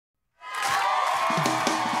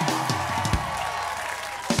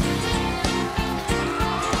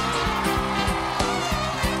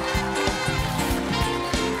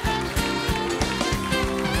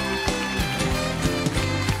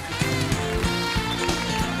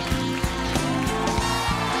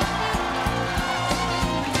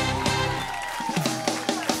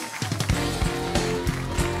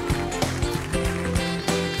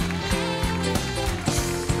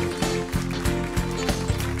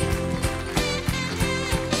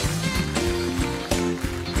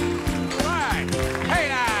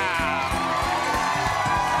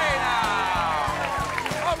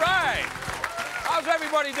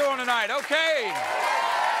doing tonight? Okay.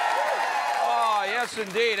 Oh, yes,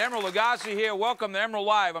 indeed. Emeril Lagasse here. Welcome to Emeril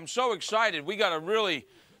Live. I'm so excited. We got a really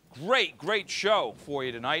great show for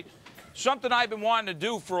you tonight. Something I've been wanting to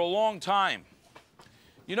do for a long time.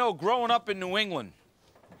 You know, growing up in New England,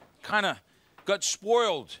 kind of got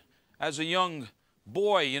spoiled as a young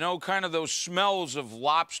boy, you know, kind of those smells of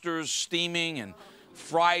lobsters steaming and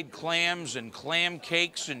fried clams and clam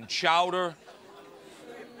cakes and chowder.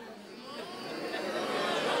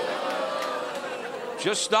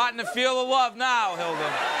 Just starting to feel the love now,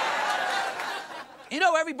 Hilda. You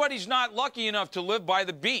know, everybody's not lucky enough to live by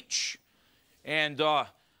the beach. And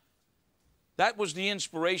that was the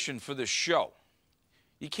inspiration for this show.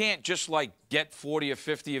 You can't just, like, get 40 or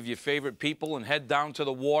 50 of your favorite people and head down to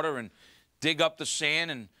the water and dig up the sand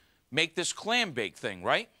and make this clam bake thing,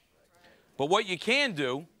 right? But what you can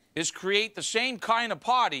do is create the same kind of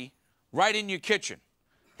party right in your kitchen.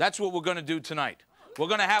 That's what we're going to do tonight. We're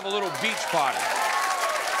going to have a little beach party.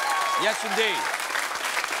 Yes, indeed.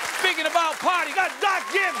 Speaking about party, got Doc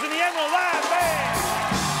Gibbs in the Emeril Live Band.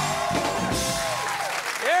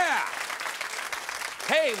 Yeah.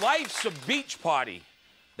 Hey, life's a beach party.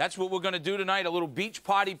 That's what we're going to do tonight, a little beach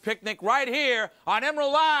party picnic right here on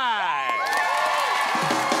Emeril Live.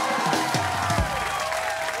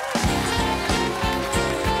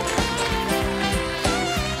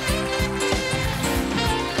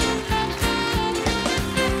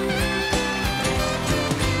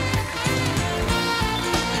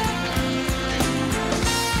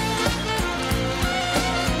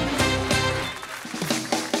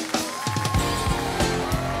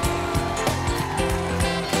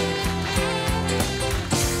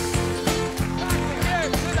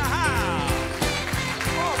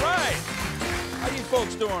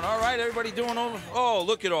 Folks doing all right? Everybody doing over? Oh,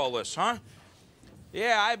 look at all this, huh?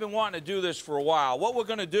 Yeah, I've been wanting to do this for a while. What we're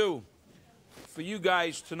going to do for you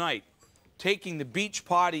guys tonight, taking the beach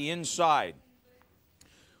party inside,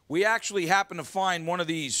 we actually happen to find one of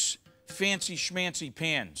these fancy schmancy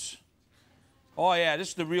pans. Oh, yeah, this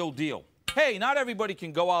is the real deal. Hey, not everybody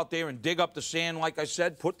can go out there and dig up the sand, like I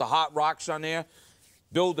said, put the hot rocks on there,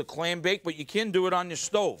 build a clam bake, but you can do it on your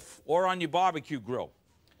stove or on your barbecue grill.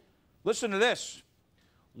 Listen to this.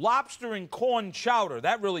 Lobster and corn chowder.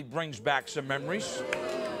 That really brings back some memories.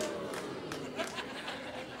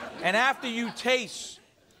 And after you taste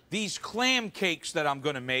these clam cakes that I'm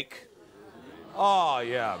going to make, oh,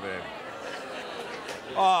 yeah, baby.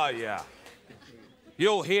 Oh, yeah.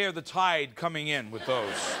 You'll hear the tide coming in with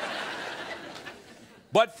those.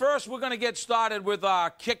 But first, we're going to get started with our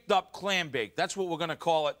kicked up clam bake. That's what we're going to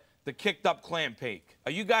call it, the kicked up clam bake.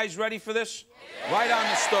 Are you guys ready for this? Yeah. Right on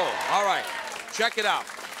the stove. All right. Check it out.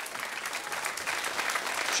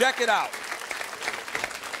 Check it out.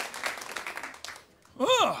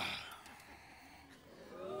 Oh,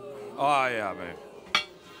 yeah, man.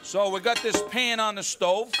 So we got this pan on the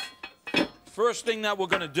stove. First thing that we're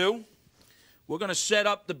going to do, we're going to set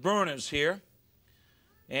up the burners here.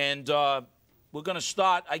 And we're going to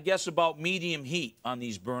start, I guess, about medium heat on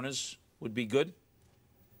these burners would be good.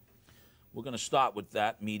 We're going to start with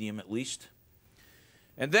that, medium at least.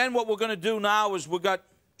 And then what we're going to do now is we've got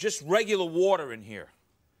just regular water in here.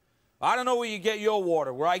 I don't know where you get your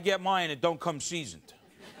water. Where I get mine, it don't come seasoned.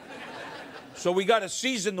 So we got to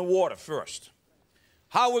season the water first.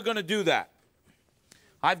 How we're going to do that?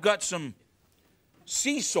 I've got some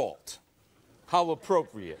sea salt. How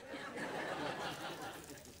appropriate.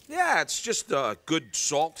 Yeah, it's just good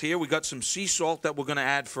salt here. We got some sea salt that we're going to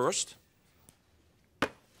add first.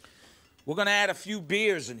 We're going to add a few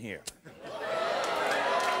beers in here.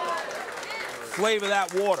 Flavor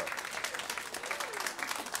that water.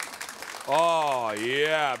 Oh,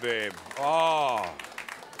 yeah, babe. Oh.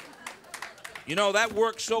 You know, that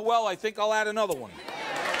works so well, I think I'll add another one.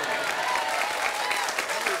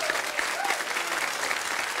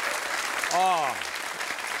 Oh.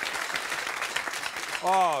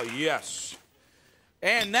 Oh, yes.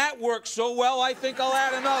 And that works so well, I think I'll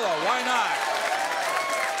add another. Why not?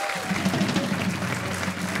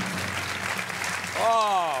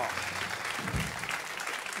 Oh.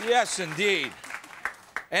 Yes, indeed.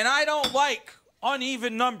 And I don't like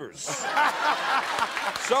uneven numbers.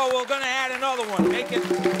 So we're going to add another one. Make it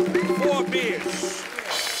 4 beers.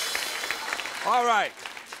 All right.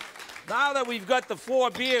 Now that we've got the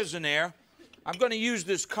 4 beers in there, I'm going to use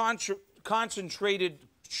this concentrated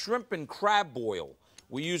shrimp and crab boil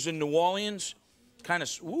we use in New Orleans. Kind of,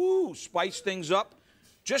 spice things up.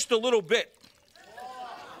 Just a little bit.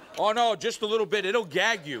 Oh, no, just a little bit. It'll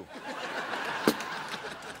gag you.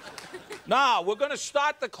 Now, we're going to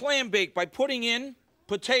start the clam bake by putting in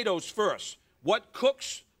potatoes first. What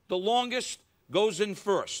cooks the longest, goes in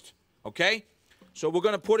first, okay? So we're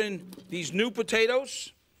going to put in these new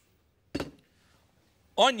potatoes,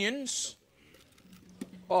 onions.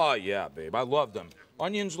 Oh, yeah, babe, I love them.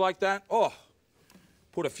 Onions like that, oh,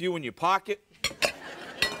 put a few in your pocket.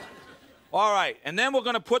 All right, and then we're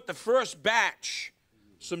going to put the first batch,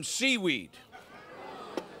 some seaweed.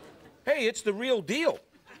 Hey, it's the real deal.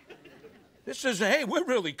 This is, hey, we're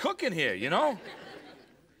really cooking here, you know?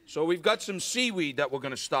 So we've got some seaweed that we're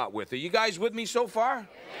going to start with. Are you guys with me so far?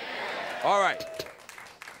 Yeah. All right.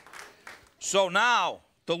 So now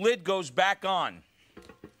the lid goes back on.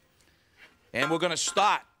 And we're going to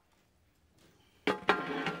start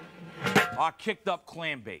our kicked up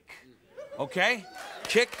clam bake. Okay?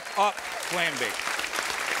 Kicked up clam bake.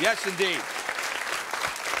 Yes, indeed.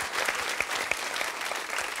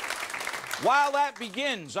 While that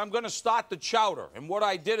begins, I'm going to start the chowder. And what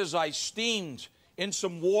I did is I steamed in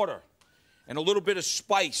some water and a little bit of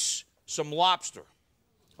spice, some lobster.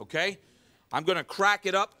 Okay? I'm going to crack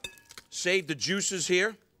it up, save the juices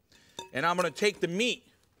here, and I'm going to take the meat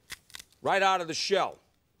right out of the shell.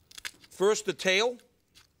 First the tail,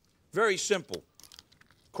 very simple.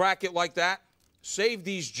 Crack it like that. Save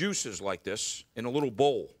these juices like this in a little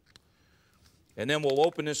bowl. And then we'll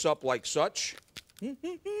open this up like such.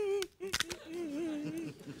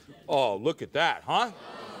 Oh, look at that, huh?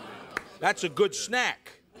 That's a good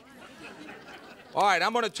snack. All right,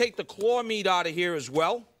 I'm going to take the claw meat out of here as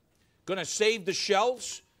well. Going to save the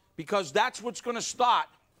shells because that's what's going to start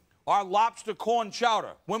our lobster corn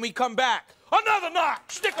chowder. When we come back, another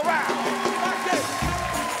knock. Stick around.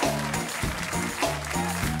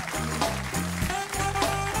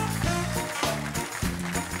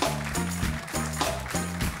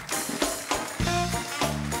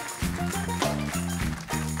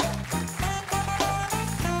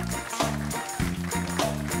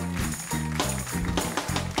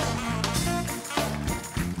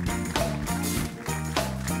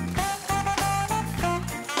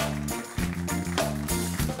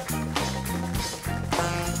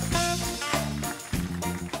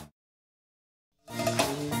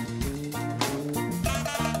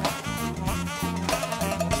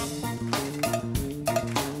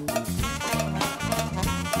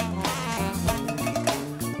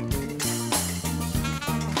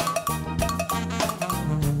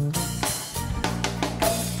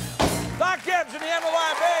 And the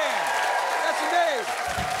Emeril band. Yes, indeed.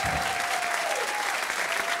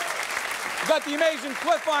 We've got the amazing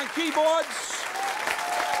Cliff on keyboards.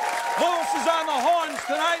 Lewis is on the horns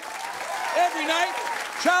tonight. Every night.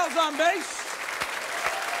 Charles on bass.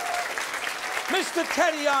 Mr.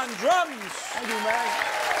 Teddy on drums. Thank you, man.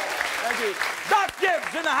 Thank you. Doc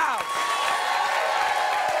Gibbs in the house.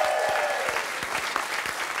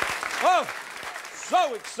 Oh,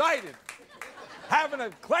 so excited. Having a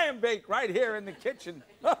clam bake right here in the kitchen.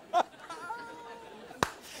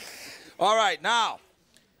 All right, now,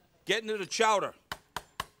 getting to the chowder.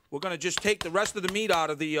 We're going to just take the rest of the meat out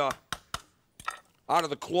of the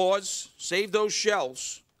claws, save those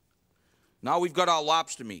shells. Now we've got our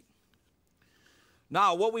lobster meat.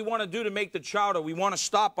 Now, what we want to do to make the chowder, we want to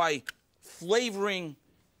start by flavoring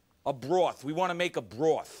a broth. We want to make a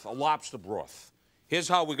broth, a lobster broth. Here's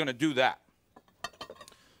how we're going to do that.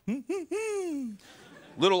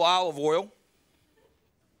 Little olive oil.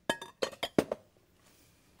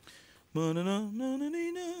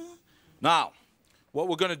 Now, what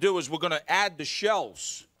we're going to do is we're going to add the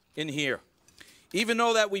shells in here. Even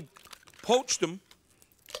though that we poached them,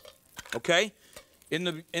 okay,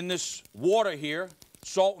 in this water here,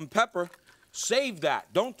 salt and pepper, save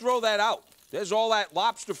that. Don't throw that out. There's all that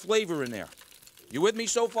lobster flavor in there. You with me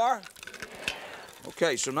so far?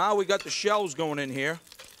 Okay, so now we got the shells going in here.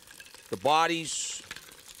 The bodies.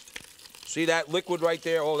 See that liquid right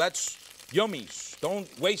there? Oh, that's yummies.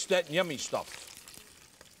 Don't waste that yummy stuff.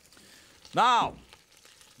 Now,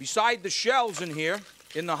 beside the shells in here,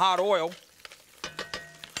 in the hot oil,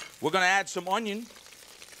 we're going to add some onion,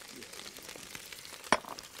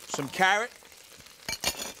 some carrot,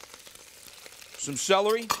 some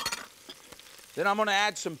celery. Then I'm going to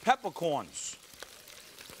add some peppercorns.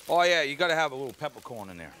 Oh, yeah, you got to have a little peppercorn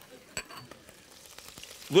in there.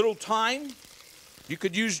 Little thyme. You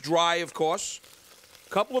could use dry, of course. A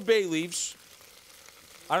couple of bay leaves.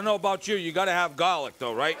 I don't know about you. You got to have garlic,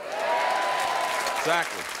 though, right?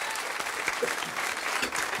 Exactly.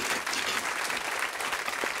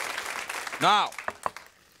 Now,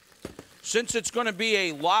 since it's going to be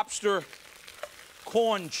a lobster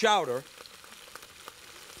corn chowder,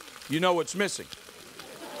 you know what's missing.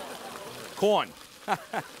 Corn.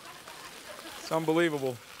 It's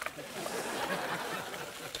unbelievable.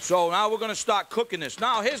 So now we're going to start cooking this.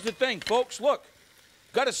 Now, here's the thing, folks. Look,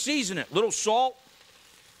 got to season it. Little salt,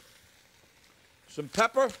 some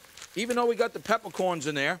pepper, even though we got the peppercorns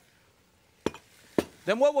in there.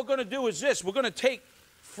 Then what we're going to do is this. We're going to take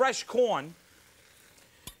fresh corn,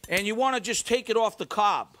 and you want to just take it off the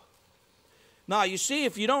cob. Now, you see,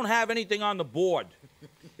 if you don't have anything on the board,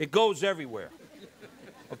 it goes everywhere,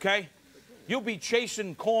 okay? You'll be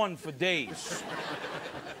chasing corn for days.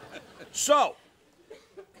 So,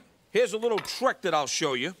 here's a little trick that I'll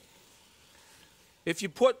show you. If you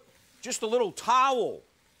put just a little towel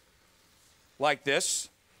like this,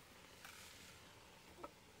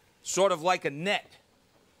 sort of like a net,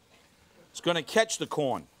 it's going to catch the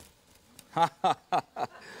corn.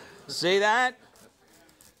 See that?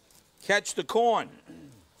 Catch the corn.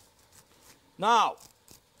 Now,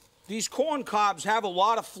 these corn cobs have a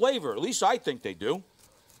lot of flavor. At least I think they do.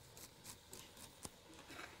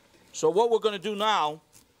 So what we're going to do now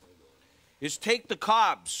is take the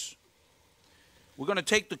cobs. We're going to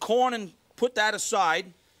take the corn and put that aside.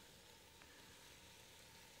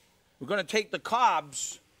 We're going to take the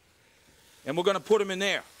cobs and we're going to put them in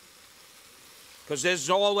there. Because there's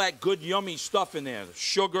all that good, yummy stuff in there. The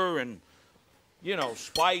sugar and, you know,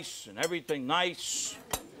 spice and everything nice.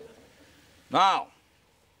 Now,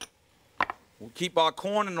 we'll keep our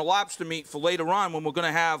corn and the lobster meat for later on when we're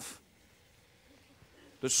going to have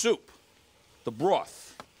the soup, the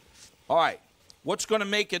broth. All right, what's going to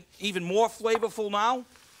make it even more flavorful now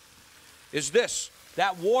is this.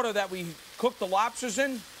 That water that we cooked the lobsters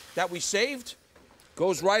in, that we saved,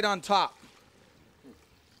 goes right on top.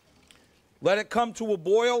 Let it come to a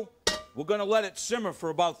boil. We're going to let it simmer for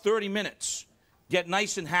about 30 minutes. Get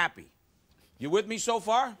nice and happy. You with me so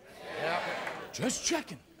far? Yeah. Just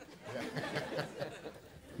checking.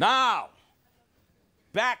 Now,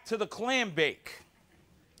 back to the clam bake.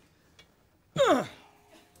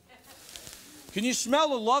 Can you smell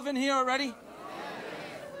the love in here already?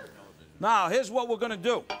 Now, here's what we're going to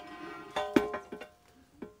do.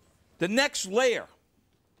 The next layer,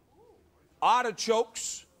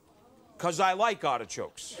 artichokes, because I like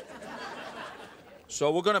artichokes.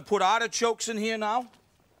 So we're going to put artichokes in here now.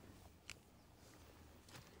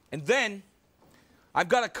 And then I've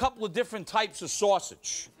got a couple of different types of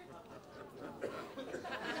sausage.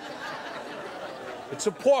 It's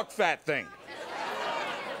a pork fat thing.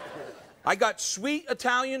 I got sweet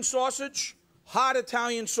Italian sausage, hot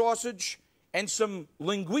Italian sausage, and some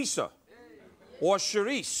linguiça, or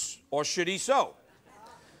chorizo.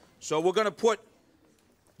 So we're going to put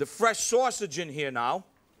the fresh sausage in here now.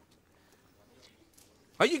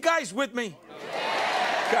 Are you guys with me?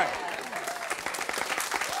 Yeah. Okay.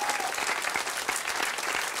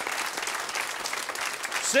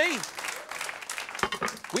 See?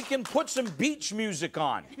 We can put some beach music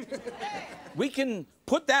on. We can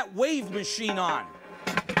put that wave machine on.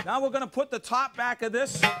 Now we're going to put the top back of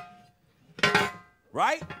this.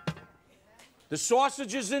 Right? The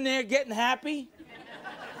sausage is in there getting happy.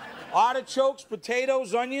 Artichokes,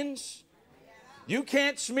 potatoes, onions. You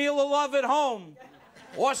can't smell the love at home,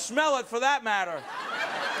 or smell it for that matter.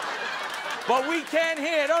 But we can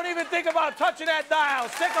here. Don't even think about touching that dial.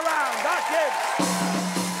 Stick around. Doc Gibbs.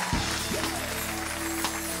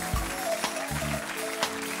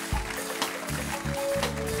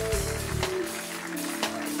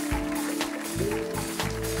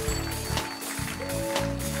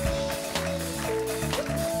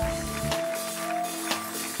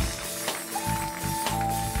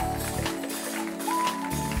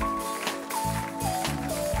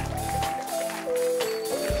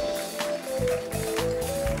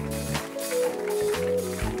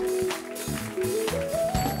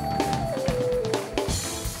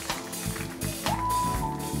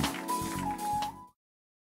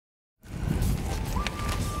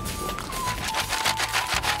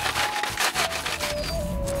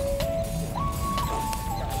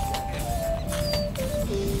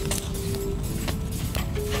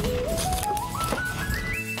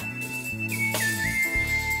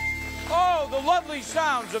 Lovely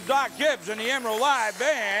sounds of Doc Gibbs and the Emeril Live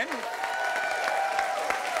Band.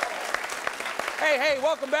 Hey,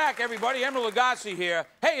 welcome back, everybody. Emeril Lagasse here.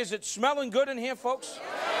 Hey, is it smelling good in here, folks?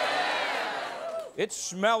 Yeah. It's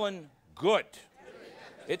smelling good.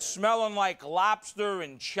 It's smelling like lobster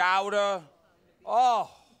and chowder.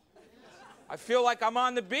 Oh, I feel like I'm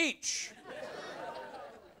on the beach.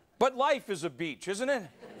 But life is a beach, isn't it?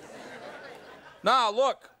 Now,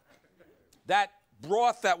 look, that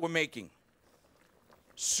broth that we're making,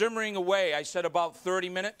 simmering away, I said about 30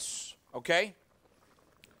 minutes, okay?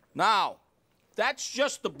 Now, that's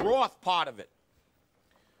just the broth part of it.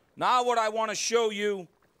 Now what I want to show you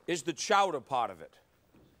is the chowder part of it.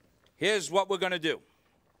 here's what we're going to do.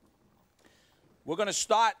 We're going to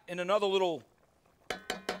start in another little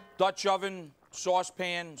Dutch oven,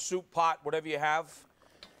 saucepan, soup pot, whatever you have.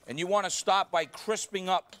 And you want to start by crisping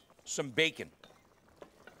up some bacon.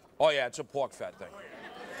 Oh, yeah, it's a pork fat thing.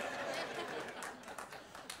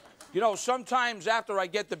 You know, sometimes after I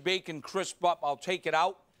get the bacon crisp up, I'll take it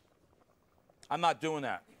out. I'm not doing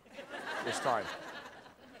that this time.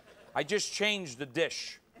 I just changed the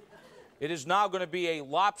dish. It is now going to be a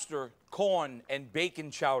lobster, corn, and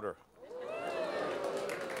bacon chowder.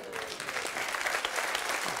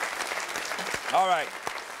 All right.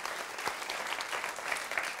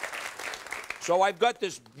 So I've got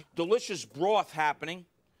this delicious broth happening.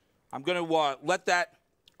 I'm going to let that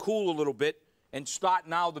cool a little bit and start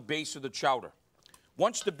now the base of the chowder.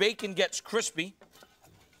 Once the bacon gets crispy,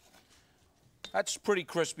 that's pretty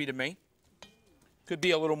crispy to me. Could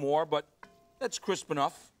be a little more, but that's crisp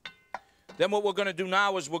enough. Then what we're going to do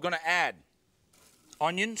now is we're going to add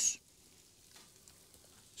onions,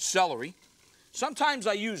 celery. Sometimes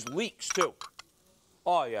I use leeks too.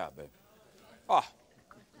 Oh, yeah, babe. Oh.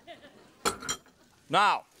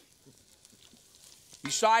 Now,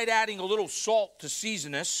 beside adding a little salt to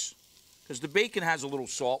season this, because the bacon has a little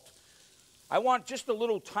salt, I want just a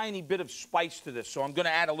little tiny bit of spice to this, so I'm going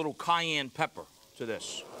to add a little cayenne pepper to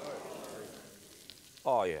this.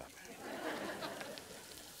 Oh, yeah.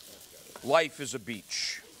 Life is a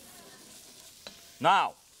beach.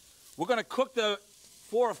 Now, we're going to cook the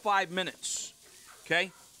 4 or 5 minutes,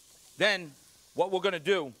 okay? Then, what we're going to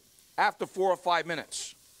do, after 4 or 5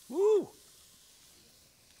 minutes,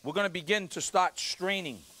 we're going to begin to start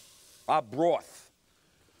straining our broth.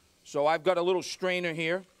 So I've got a little strainer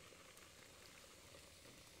here.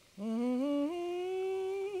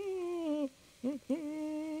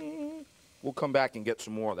 We'll come back and get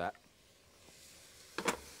some more of that.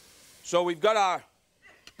 So we've got our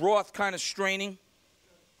broth kind of straining.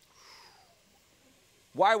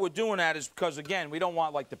 Why we're doing that is because, again, we don't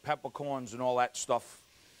want like the peppercorns and all that stuff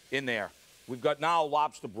in there. We've got now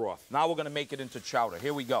lobster broth. Now we're going to make it into chowder.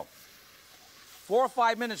 Here we go. 4 or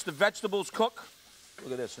 5 minutes, the vegetables cook.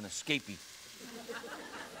 Look at this, an escapee.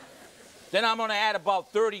 Then I'm going to add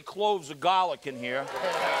about 30 cloves of garlic in here.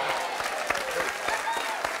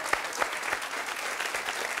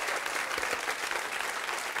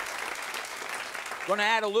 Going to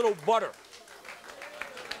add a little butter.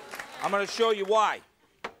 I'm going to show you why.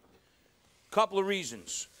 Couple of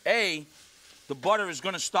reasons. A, the butter is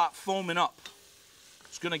going to start foaming up.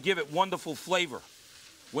 It's going to give it wonderful flavor.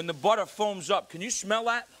 When the butter foams up, can you smell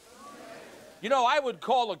that? You know, I would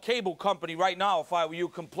call a cable company right now if I were you,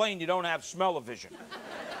 complain you don't have smell-o-vision.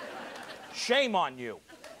 Shame on you.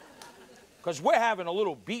 Because we're having a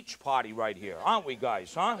little beach party right here, aren't we,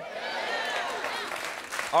 guys, huh?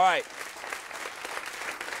 All right.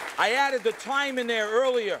 I added the thyme in there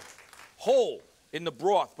earlier, whole in the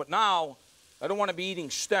broth, but now I don't want to be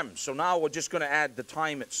eating stems, so now we're just going to add the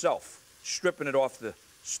thyme itself, stripping it off the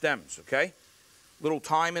stems, okay? Little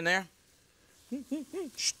thyme in there.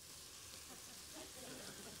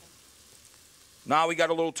 Now we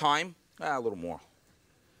got a little thyme, a little more.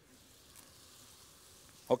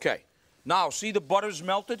 Okay, now see the butter's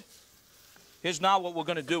melted? Here's now what we're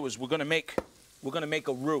going to do is we're going to make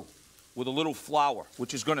a roux with a little flour,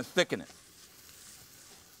 which is going to thicken it.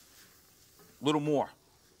 A little more.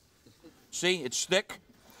 See, it's thick.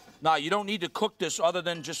 Now, you don't need to cook this other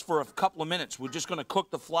than just for a couple of minutes. We're just going to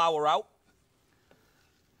cook the flour out.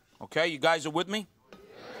 Okay, you guys are with me?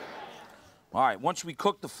 All right, once we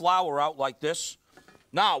cook the flour out like this,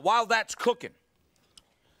 now, while that's cooking,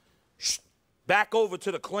 back over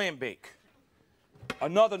to the clam bake.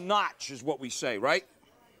 Another notch is what we say, right?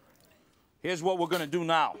 Here's what we're going to do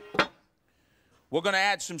now. We're going to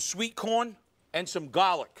add some sweet corn and some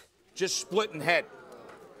garlic, just split in head.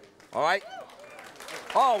 All right?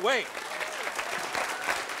 Oh, wait.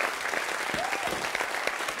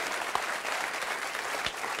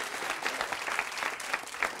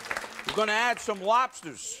 We're going to add some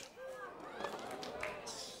lobsters.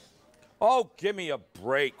 Oh, give me a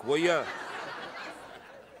break, will you?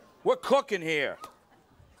 We're cooking here.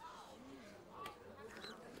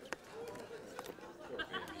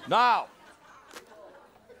 Now,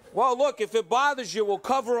 well, look, if it bothers you, we'll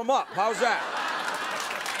cover them up. How's that?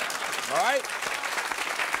 All right?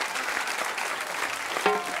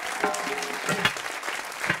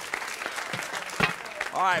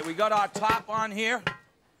 All right, we got our top on here.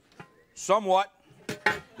 Somewhat.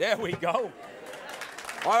 There we go.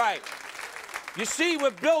 All right. You see,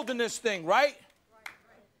 we're building this thing, right?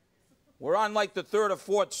 We're on like the 3rd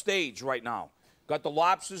or 4th stage right now. Got the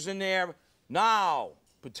lobsters in there. Now,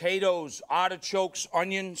 potatoes, artichokes,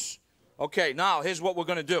 onions. Okay, now here's what we're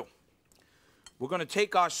going to do. We're going to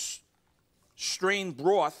take our strained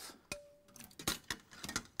broth,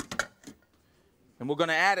 and we're going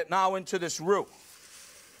to add it now into this roux.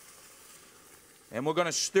 And we're going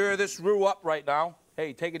to stir this roux up right now.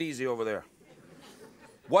 Hey, take it easy over there.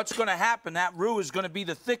 What's going to happen, that roux is going to be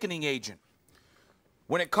the thickening agent.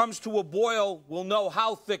 When it comes to a boil, we'll know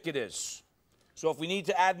how thick it is. So if we need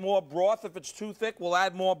to add more broth, if it's too thick, we'll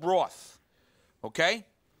add more broth. Okay?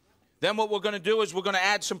 Then what we're going to do is we're going to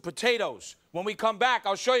add some potatoes. When we come back,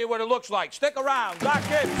 I'll show you what it looks like. Stick around. Doc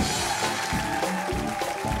Gibbs.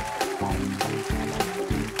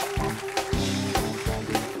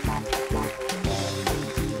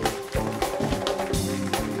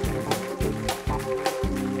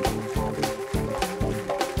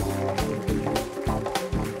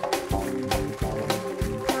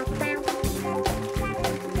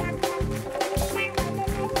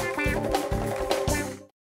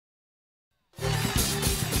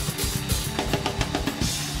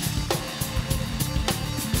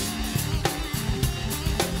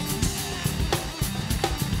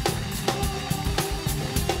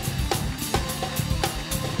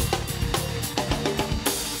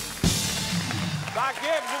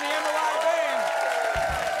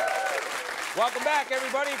 Welcome back,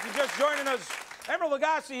 everybody. If you're just joining us,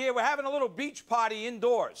 Emeril here. We're having a little beach party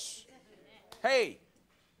indoors. Hey,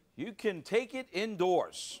 you can take it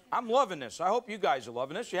indoors. I'm loving this. I hope you guys are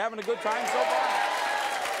loving this. You having a good time so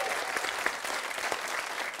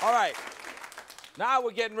far? All right. Now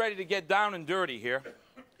we're getting ready to get down and dirty here.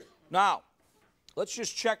 Now, let's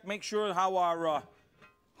just check, make sure how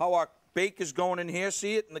our bake is going in here.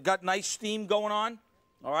 See it? And it got nice steam going on.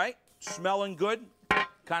 All right. Smelling good.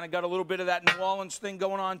 Kind of got a little bit of that New Orleans thing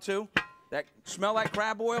going on, too. Smell that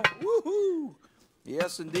crab oil? Woohoo!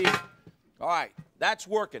 Yes, indeed. All right, that's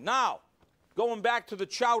working. Now, going back to the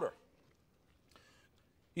chowder.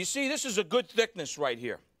 You see, this is a good thickness right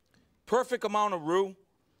here. Perfect amount of roux,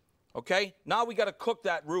 okay? Now we got to cook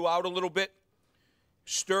that roux out a little bit.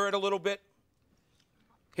 Stir it a little bit.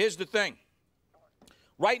 Here's the thing.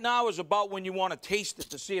 Right now is about when you want to taste it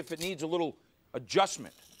to see if it needs a little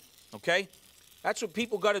adjustment, okay? That's what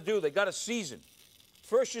people got to do. They got to season.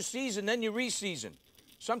 First you season, then you re-season.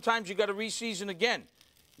 Sometimes you got to re-season again.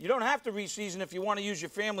 You don't have to re-season if you want to use your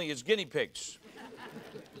family as guinea pigs.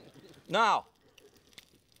 Now,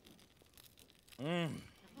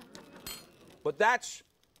 but that's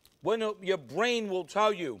when your brain will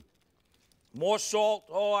tell you, more salt,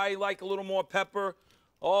 oh, I like a little more pepper,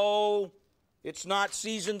 oh, it's not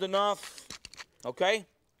seasoned enough, okay?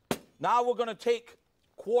 Now we're going to take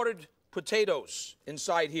quartered potatoes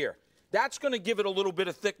inside here. That's going to give it a little bit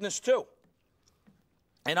of thickness too.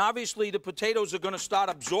 And obviously the potatoes are going to start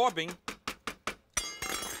absorbing.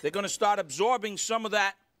 They're going to start absorbing some of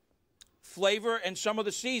that flavor and some of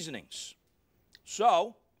the seasonings.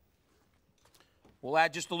 So we'll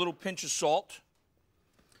add just a little pinch of salt.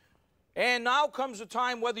 And now comes the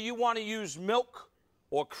time whether you want to use milk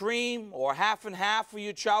or cream or half and half for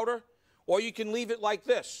your chowder, or you can leave it like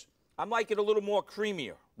this. I'm liking it a little more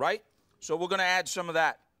creamier, right? So we're going to add some of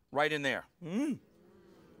that right in there.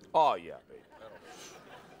 Oh, yeah,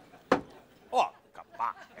 baby. Oh, come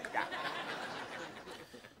on.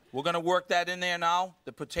 We're going to work that in there now.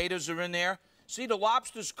 The potatoes are in there. See, the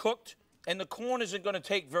lobster's cooked, and the corn isn't going to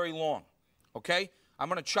take very long, okay? I'm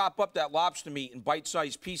going to chop up that lobster meat in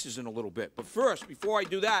bite-sized pieces in a little bit. But first, before I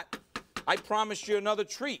do that, I promised you another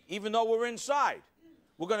treat, even though we're inside.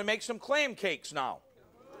 We're going to make some clam cakes now.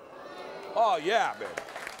 Oh, yeah, baby.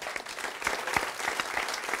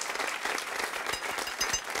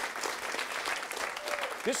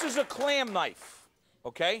 This is a clam knife,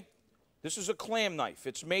 okay? This is a clam knife.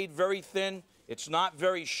 It's made very thin. It's not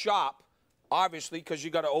very sharp, obviously, because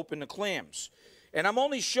you got to open the clams. And I'm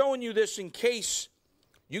only showing you this in case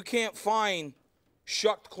you can't find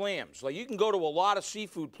shucked clams. Like, you can go to a lot of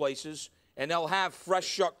seafood places, and they'll have fresh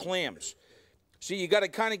shucked clams. See, you got to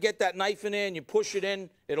kind of get that knife in there, and you push it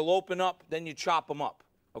in. It'll open up. Then you chop them up,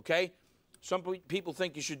 okay? Some people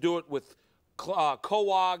think you should do it with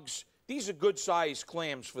cohogs. These are good-sized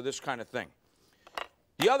clams for this kind of thing.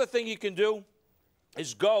 The other thing you can do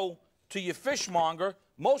is go to your fishmonger.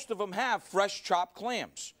 Most of them have fresh chopped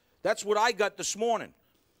clams. That's what I got this morning.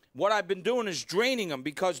 What I've been doing is draining them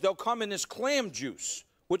because they'll come in this clam juice,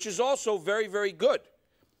 which is also very, very good.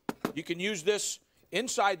 You can use this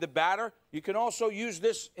inside the batter. You can also use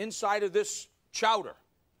this inside of this chowder.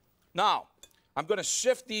 Now, I'm going to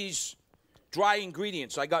sift these dry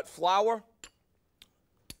ingredients. I got flour,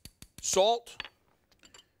 salt,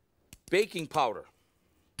 baking powder.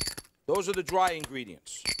 Those are the dry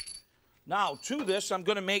ingredients. Now, to this, I'm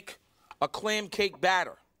going to make a clam cake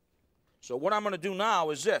batter. So what I'm going to do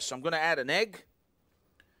now is this. I'm going to add an egg,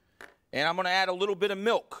 and I'm going to add a little bit of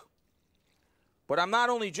milk. But I'm not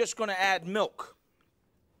only just going to add milk.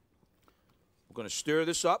 We're going to stir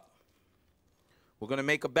this up. We're going to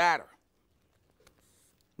make a batter.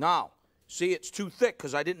 Now, see, it's too thick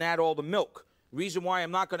because I didn't add all the milk. The reason why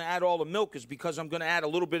I'm not going to add all the milk is because I'm going to add a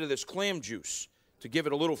little bit of this clam juice to give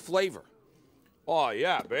it a little flavor. Oh,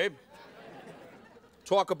 yeah, babe.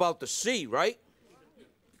 Talk about the sea, right?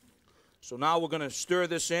 So now we're going to stir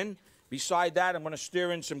this in. Beside that, I'm going to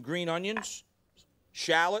stir in some green onions,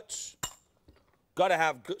 shallots. Got to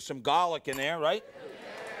have some garlic in there, right?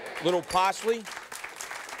 Little parsley.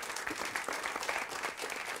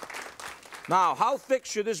 Now, how thick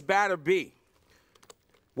should this batter be?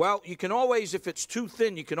 Well, you can always, if it's too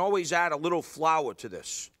thin, you can always add a little flour to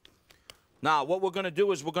this. Now, what we're going to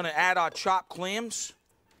do is we're going to add our chopped clams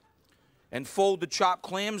and fold the chopped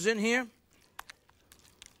clams in here.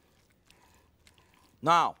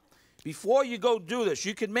 Now, before you go do this,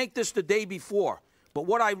 you can make this the day before. But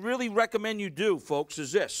what I really recommend you do, folks,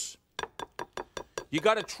 is this. You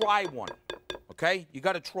got to try one, okay? You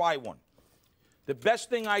got to try one. The best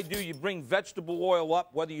thing I do, you bring vegetable oil up,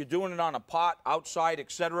 whether you're doing it on a pot, outside,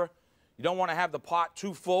 etc. You don't want to have the pot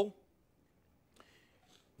too full.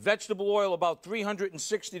 Vegetable oil about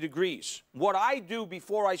 360 degrees. What I do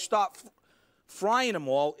before I stop frying them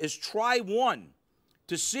all is try one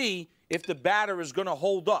to see if the batter is going to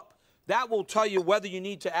hold up. That will tell you whether you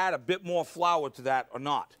need to add a bit more flour to that or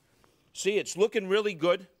not. See, it's looking really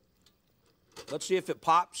good. Let's see if it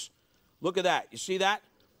pops. Look at that. You see that?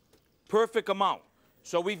 Perfect amount.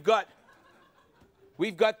 So we've got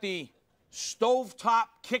the stovetop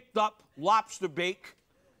kicked up lobster bake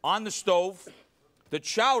on the stove. The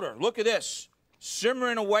chowder, look at this,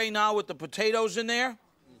 simmering away now with the potatoes in there.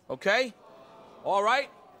 Okay? All right?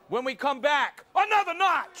 When we come back, another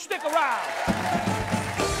notch. Stick around.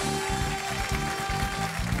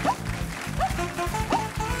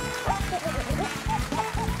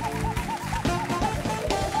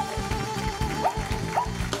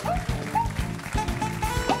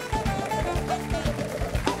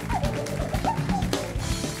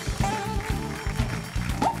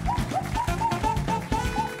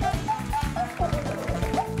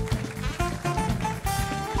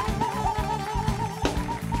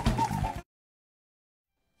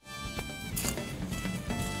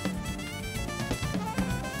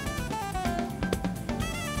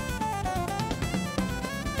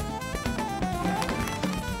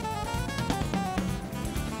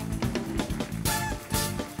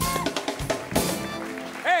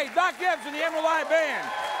 And the Emeril Band.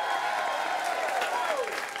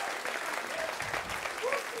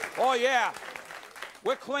 Oh, yeah.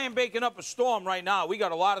 We're clam baking up a storm right now. We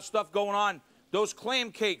got a lot of stuff going on. Those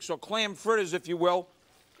clam cakes, or clam fritters, if you will,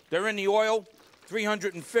 they're in the oil,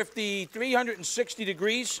 350, 360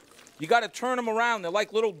 degrees. You got to turn them around. They're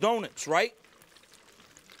like little donuts, right?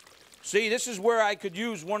 See, this is where I could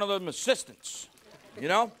use one of them assistants, you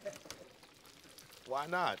know? Why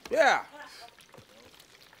not? Yeah.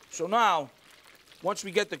 So now, once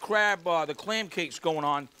we get the the clam cakes going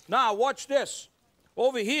on, now watch this.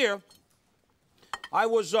 Over here, I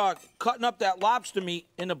was cutting up that lobster meat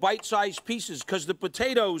into bite-sized pieces because the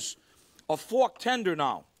potatoes are fork tender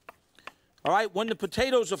now. All right, when the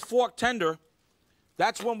potatoes are fork tender,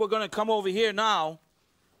 that's when we're going to come over here now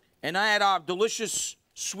and add our delicious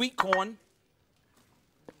sweet corn.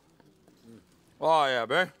 Oh, yeah,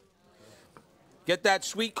 babe. Get that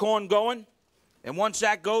sweet corn going. And once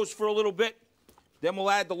that goes for a little bit, then we'll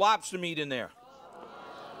add the lobster meat in there.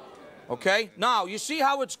 Okay? Now, you see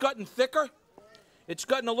how it's gotten thicker? It's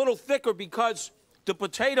gotten a little thicker because the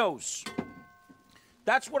potatoes,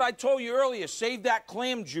 that's what I told you earlier, save that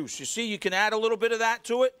clam juice. You see, you can add a little bit of that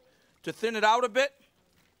to it to thin it out a bit,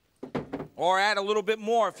 or add a little bit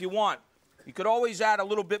more if you want. You could always add a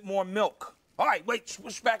little bit more milk. All right, wait,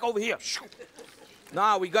 switch back over here.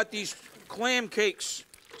 Now, we got these clam cakes.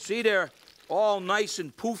 See, they're all nice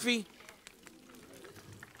and poofy.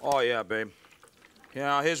 Oh, yeah, babe.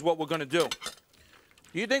 Yeah, here's what we're going to do.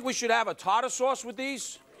 Do you think we should have a tartar sauce with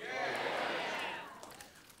these? Yeah.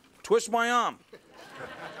 Twist my arm.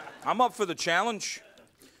 I'm up for the challenge.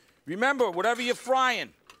 Remember, whatever you're frying,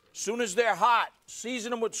 as soon as they're hot,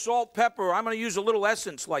 season them with salt, pepper. I'm going to use a little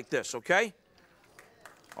essence like this, okay?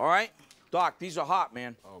 All right? Doc, these are hot,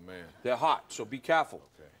 man. Oh, man. They're hot, so be careful.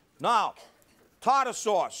 Okay. Now, tartar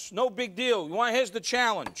sauce, no big deal. Here's the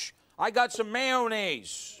challenge. I got some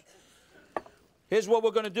mayonnaise. Here's what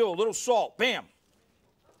we're going to do. A little salt. Bam.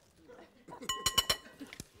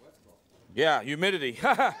 Yeah, humidity.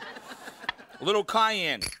 A little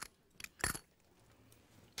cayenne.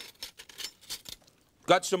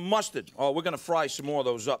 Got some mustard. Oh, we're going to fry some more of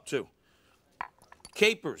those up, too.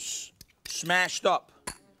 Capers, smashed up.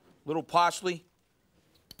 Little parsley.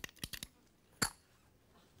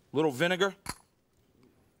 Little vinegar.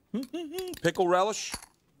 Pickle relish.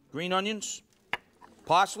 Green onions.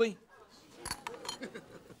 Parsley.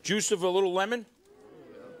 Juice of a little lemon.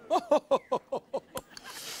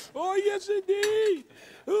 Oh, yes, indeed.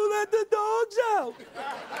 Who let the dogs out?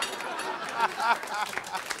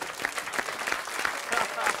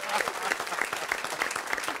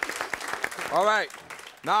 All right.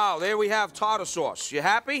 Now, there we have tartar sauce. You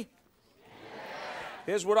happy?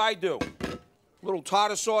 Here's what I do. Little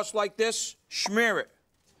tartar sauce like this. Smear it.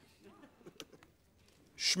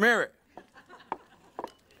 Smear it.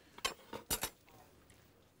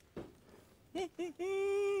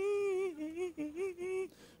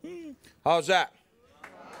 How's that?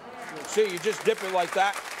 See, you just dip it like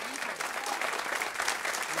that.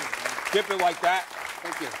 Dip it like that.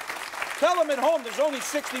 Thank you. Tell them at home there's only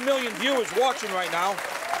 60 million viewers watching right now.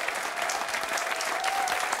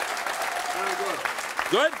 Very good.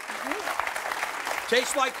 Good?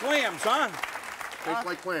 Tastes like clams, huh? Tastes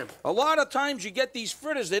like clams. A lot of times you get these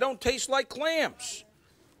fritters, they don't taste like clams.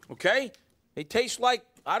 Okay? They taste like,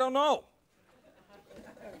 I don't know.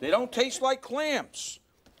 They don't taste like clams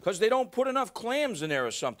because they don't put enough clams in there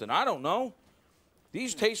or something. I don't know.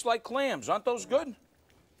 These taste like clams. Aren't those good?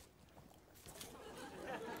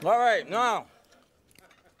 All right, now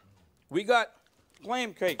we got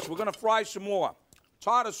clam cakes. We're going to fry some more.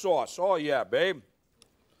 Tartar sauce. Oh, yeah, babe.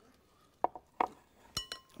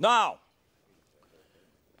 Now,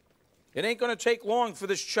 it ain't going to take long for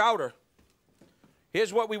this chowder.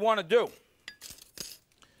 Here's what we want to do.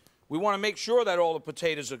 We want to make sure that all the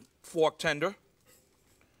potatoes are fork tender.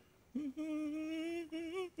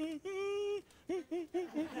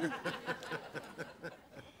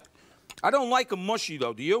 I don't like them mushy,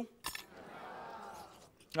 though, do you?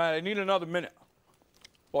 I need another minute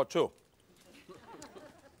or two.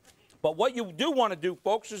 But what you do want to do,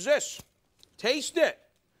 folks, is this. Taste it.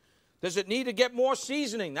 Does it need to get more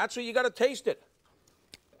seasoning? That's what you got to taste it.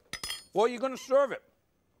 Or you're going to serve it.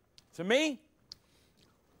 To me,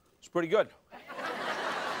 it's pretty good.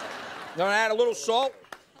 Going to add a little salt.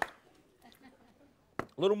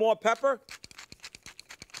 A little more pepper.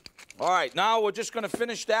 All right, now we're just going to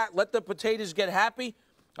finish that. Let the potatoes get happy.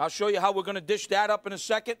 I'll show you how we're going to dish that up in a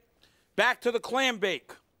second. Back to the clam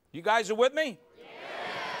bake. You guys are with me? Yeah.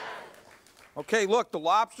 Okay, look, the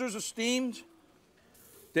lobsters are steamed.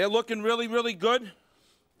 They're looking really, really good.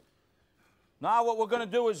 Now what we're going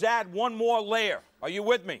to do is add one more layer. Are you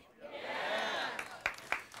with me? Yeah.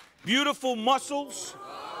 Beautiful mussels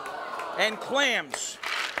and clams.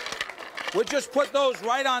 We'll just put those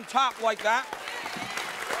right on top like that.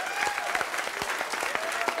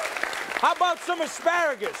 How about some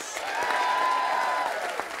asparagus?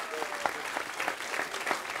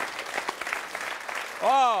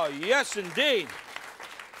 Oh, yes, indeed.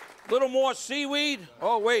 A little more seaweed.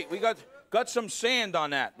 Oh, wait, we got some sand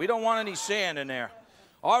on that. We don't want any sand in there.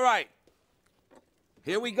 All right.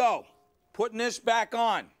 Here we go. Putting this back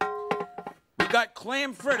on. We got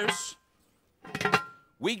clam fritters.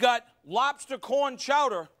 We got lobster corn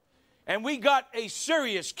chowder. And we got a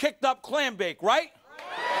serious kicked up clam bake, right?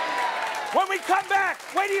 When we come back,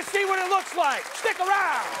 wait till you see what it looks like. Stick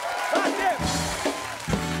around. Like this.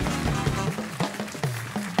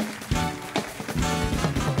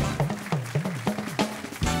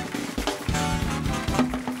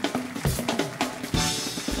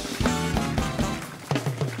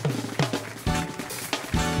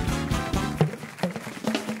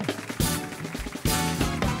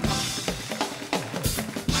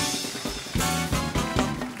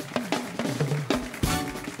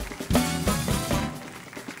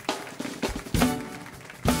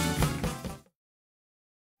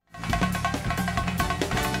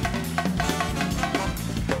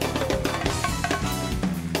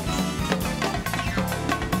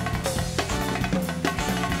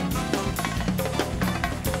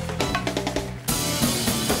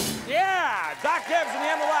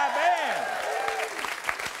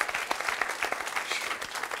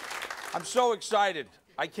 I'm so excited,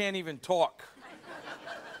 I can't even talk.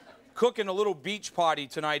 Cooking a little beach party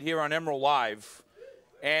tonight here on Emeril Live,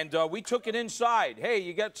 and we took it inside. Hey,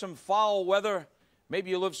 you got some foul weather,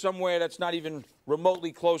 maybe you live somewhere that's not even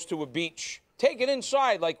remotely close to a beach. Take it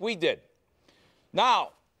inside like we did. Now,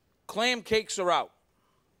 clam cakes are out.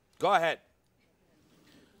 Go ahead.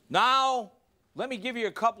 Now, let me give you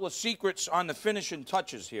a couple of secrets on the finishing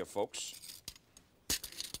touches here, folks.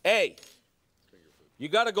 A, you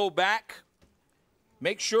got to go back,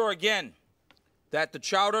 make sure again that the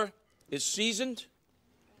chowder is seasoned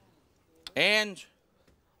And,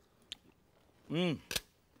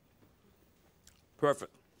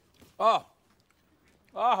 perfect. Oh.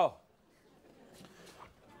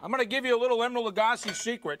 I'm going to give you a little Emeril Lagasse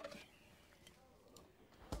secret.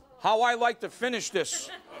 How I like to finish this.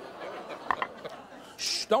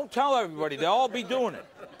 Shh, don't tell everybody. They'll all be doing it.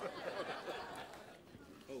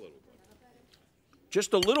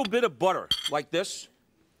 Just a little bit of butter, like this.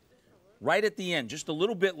 Right at the end, just a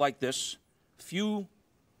little bit like this.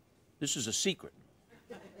 This is a secret.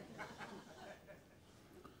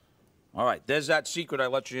 All right, there's that secret I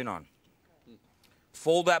let you in on.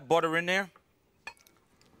 Fold that butter in there.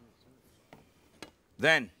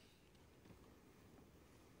 Then,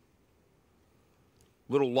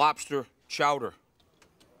 little lobster chowder.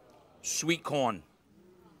 Sweet corn.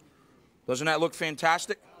 Doesn't that look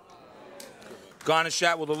fantastic? Garnish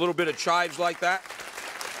that with a little bit of chives like that.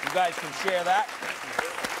 You guys can share that.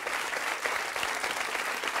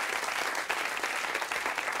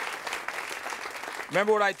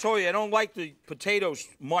 Remember what I told you? I don't like the potatoes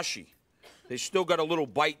mushy. They still got a little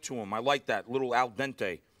bite to them. I like that, little al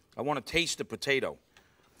dente. I want to taste the potato.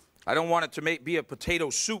 I don't want it to be a potato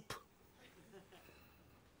soup.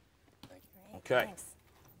 Okay. Thanks.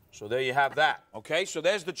 So there you have that. Okay, so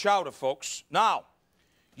there's the chowder, folks. Now,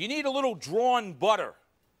 you need a little drawn butter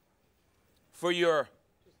for your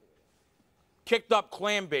kicked up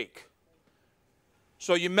clam bake.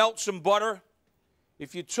 So you melt some butter.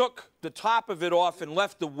 If you took the top of it off and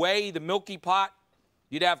left the whey, the milky part,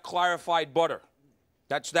 you'd have clarified butter.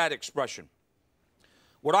 That's that expression.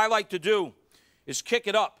 What I like to do is kick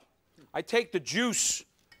it up. I take the juice,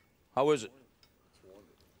 how is it?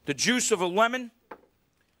 The juice of a lemon,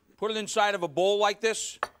 put it inside of a bowl like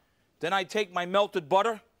this. Then I take my melted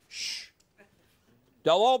butter. Shh.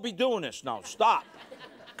 They'll all be doing this now. Stop.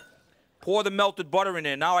 Pour the melted butter in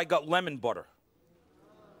there. Now I got lemon butter.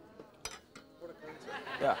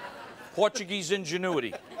 Yeah. Portuguese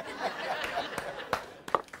ingenuity.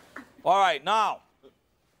 All right, now,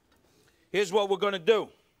 here's what we're going to do.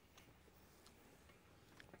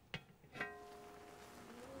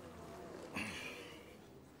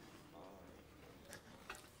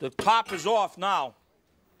 The top is off now.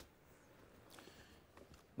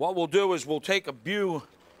 What we'll do is we'll take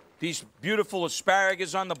these beautiful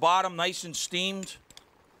asparagus on the bottom, nice and steamed.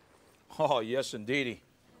 Oh, yes, indeedy.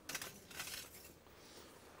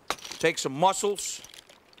 Take some mussels,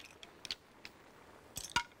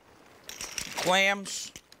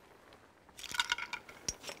 clams,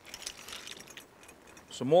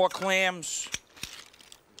 some more clams.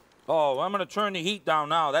 Oh, I'm going to turn the heat down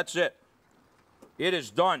now. That's it. It is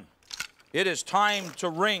done. It is time to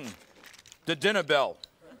ring the dinner bell.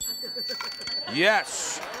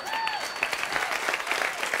 Yes.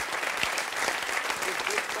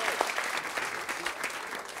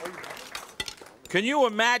 Can you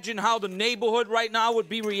imagine how the neighborhood right now would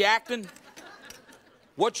be reacting?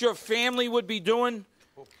 What your family would be doing?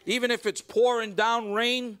 Even if it's pouring down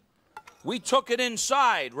rain, we took it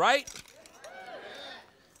inside, right?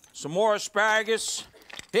 Some more asparagus.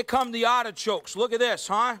 Here come the artichokes. Look at this,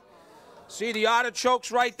 huh? See the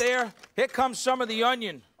artichokes right there? Here comes some of the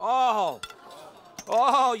onion. Oh,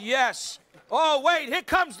 yes. Oh, wait, here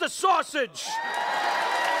comes the sausage.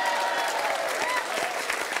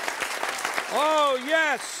 Oh,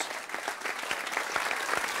 yes.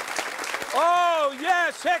 Oh,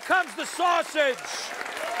 yes, here comes the sausage.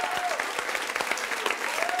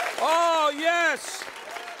 Oh, yes.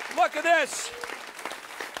 Look at this.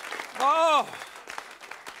 Oh,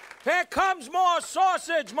 here comes more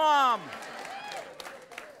sausage, Mom.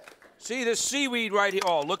 See this seaweed right here?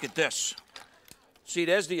 Oh, look at this. See,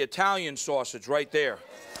 there's the Italian sausage right there.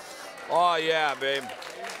 Oh, yeah, babe.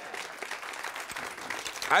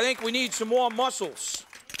 I think we need some more mussels.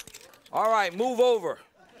 All right, move over.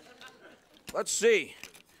 Let's see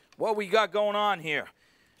what we got going on here.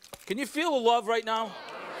 Can you feel the love right now?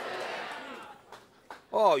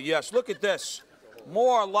 Oh, yes, look at this.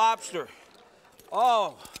 More lobster.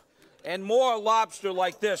 Oh, and more lobster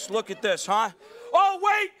like this. Look at this, huh? Oh,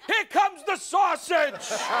 wait, here comes the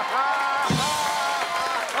sausage.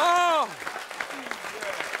 Oh,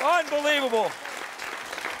 unbelievable.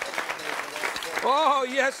 Oh,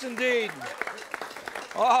 yes, indeed.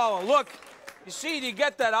 Oh, look. You see, you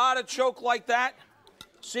get that artichoke like that?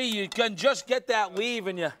 See, you can just get that leaf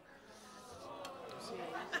and you...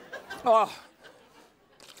 Oh,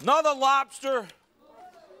 another lobster.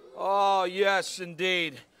 Oh, yes,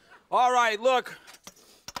 indeed. All right, look.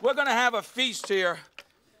 We're going to have a feast here.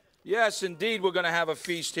 Yes, indeed, we're going to have a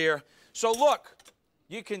feast here. So, look.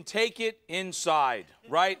 You can take it inside,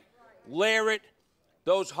 right? Layer it.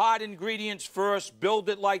 Those hot ingredients first, build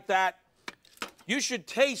it like that. You should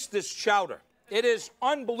taste this chowder. It is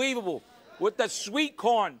unbelievable with the sweet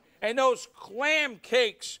corn and those clam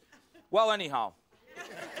cakes. Well, anyhow,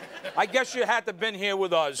 I guess you had to been here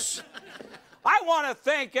with us. I want to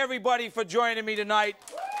thank everybody for joining me tonight.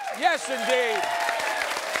 Yes, indeed.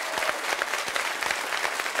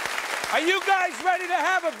 Are you guys ready to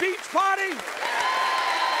have a beach party?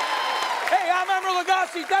 Hey, I'm Emeril.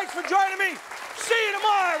 Thanks for joining me. See you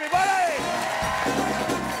tomorrow.